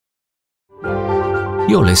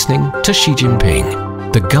You're listening to Xi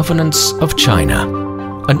Jinping, The Governance of China,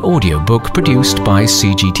 an audiobook produced by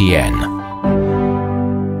CGTN.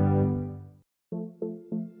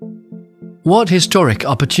 What historic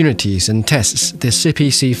opportunities and tests the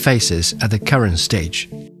CPC faces at the current stage?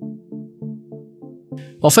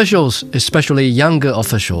 Officials, especially younger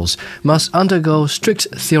officials, must undergo strict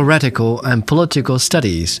theoretical and political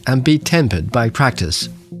studies and be tempered by practice.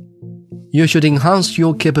 You should enhance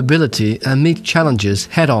your capability and meet challenges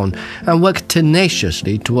head-on and work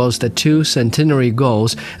tenaciously towards the two centenary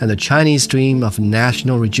goals and the Chinese dream of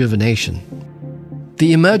national rejuvenation.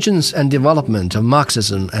 The emergence and development of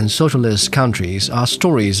Marxism and socialist countries are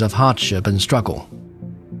stories of hardship and struggle.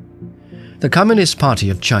 The Communist Party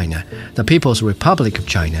of China, the People's Republic of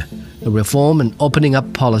China, the reform and opening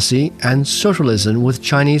up policy, and socialism with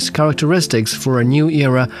Chinese characteristics for a new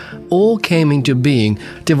era all came into being,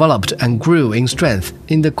 developed and grew in strength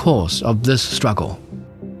in the course of this struggle.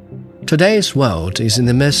 Today's world is in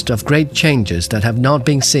the midst of great changes that have not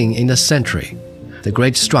been seen in a century. The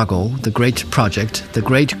great struggle, the great project, the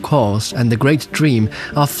great cause, and the great dream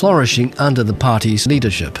are flourishing under the party's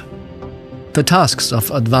leadership. The tasks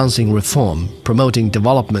of advancing reform, promoting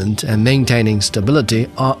development, and maintaining stability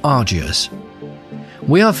are arduous.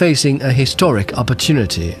 We are facing a historic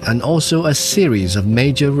opportunity and also a series of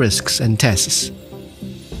major risks and tests.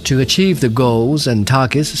 To achieve the goals and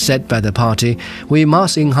targets set by the party, we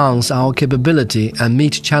must enhance our capability and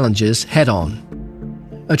meet challenges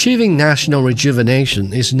head-on. Achieving national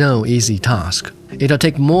rejuvenation is no easy task. It'll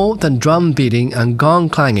take more than drum beating and gong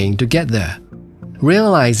clanging to get there.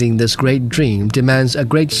 Realizing this great dream demands a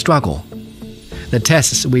great struggle. The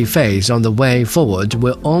tests we face on the way forward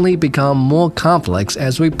will only become more complex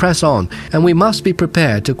as we press on, and we must be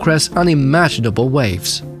prepared to crest unimaginable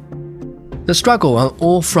waves. The struggle on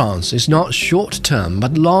all fronts is not short-term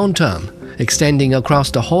but long-term, extending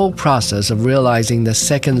across the whole process of realizing the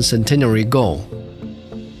second centenary goal.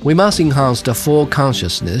 We must enhance the four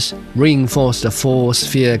consciousness, reinforce the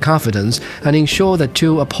four-sphere confidence, and ensure the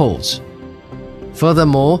two upholds.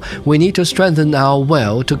 Furthermore, we need to strengthen our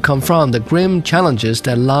will to confront the grim challenges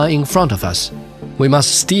that lie in front of us. We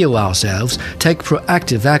must steel ourselves, take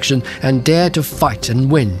proactive action, and dare to fight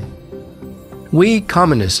and win. We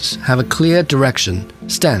communists have a clear direction,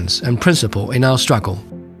 stance, and principle in our struggle,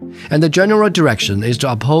 and the general direction is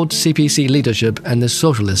to uphold CPC leadership and the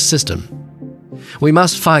socialist system. We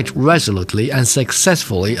must fight resolutely and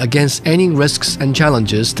successfully against any risks and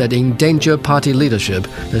challenges that endanger party leadership,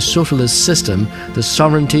 the socialist system, the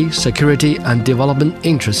sovereignty, security, and development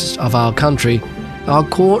interests of our country, our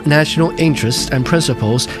core national interests and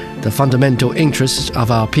principles, the fundamental interests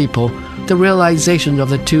of our people, the realization of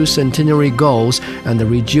the two centenary goals, and the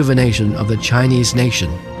rejuvenation of the Chinese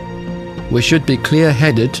nation. We should be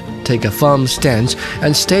clear-headed, take a firm stance,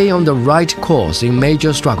 and stay on the right course in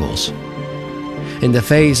major struggles. In the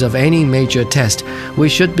face of any major test, we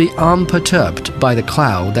should be unperturbed by the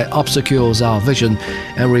cloud that obscures our vision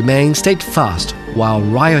and remain steadfast while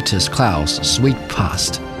riotous clouds sweep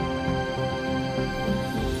past.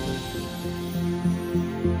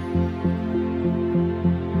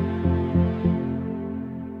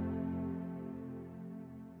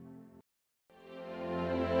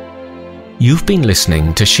 You've been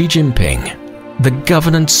listening to Xi Jinping, The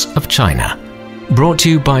Governance of China, brought to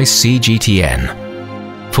you by CGTN.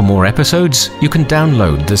 For more episodes, you can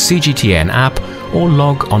download the CGTN app or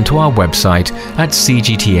log onto our website at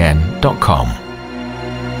cgtn.com.